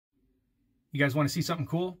You guys want to see something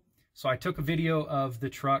cool? So I took a video of the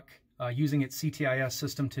truck using its CTIS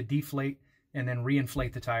system to deflate and then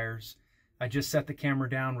reinflate the tires. I just set the camera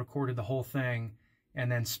down, recorded the whole thing,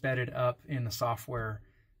 and then sped it up in the software.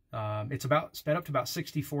 It's sped up to about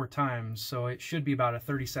 64 times, so it should be about a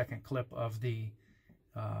 30-second clip of the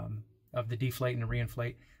deflate and the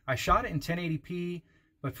reinflate. I shot it in 1080p,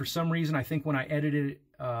 but for some reason, I think when I edited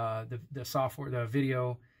the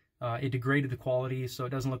video, it degraded the quality, so it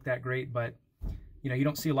doesn't look that great. But you know, you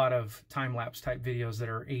don't see a lot of time-lapse type videos that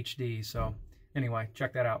are HD. So anyway,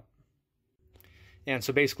 check that out. And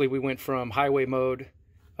so basically, we went from highway mode.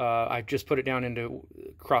 I just put it down into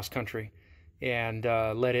cross country and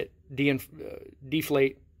let it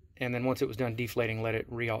deflate, and then once it was done deflating, let it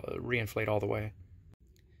reinflate all the way.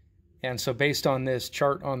 And so based on this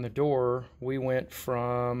chart on the door, we were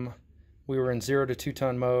in 0 to 2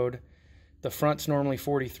 ton mode. The front's normally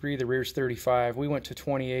 43, the rear's 35. We went to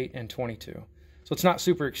 28 and 22. So it's not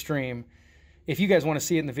super extreme. If you guys want to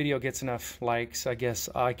see it and the video gets enough likes, I guess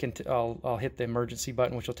I'll hit the emergency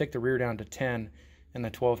button, which will take the rear down to 10 and the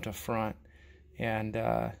 12 to front. And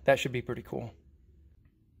that should be pretty cool.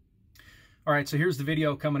 All right, so here's the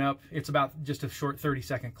video coming up. It's about just a short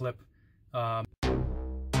 30-second clip.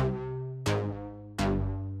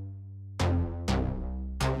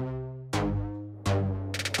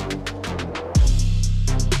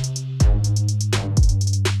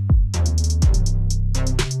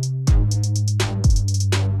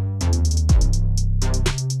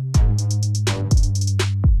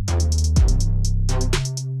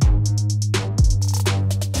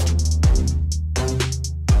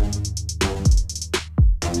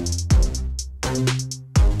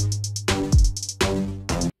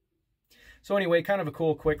 So anyway, kind of a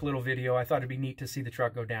cool, quick little video. I thought it'd be neat to see the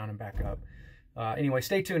truck go down and back up. Anyway,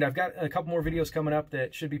 stay tuned. I've got a couple more videos coming up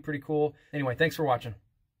that should be pretty cool. Anyway, thanks for watching.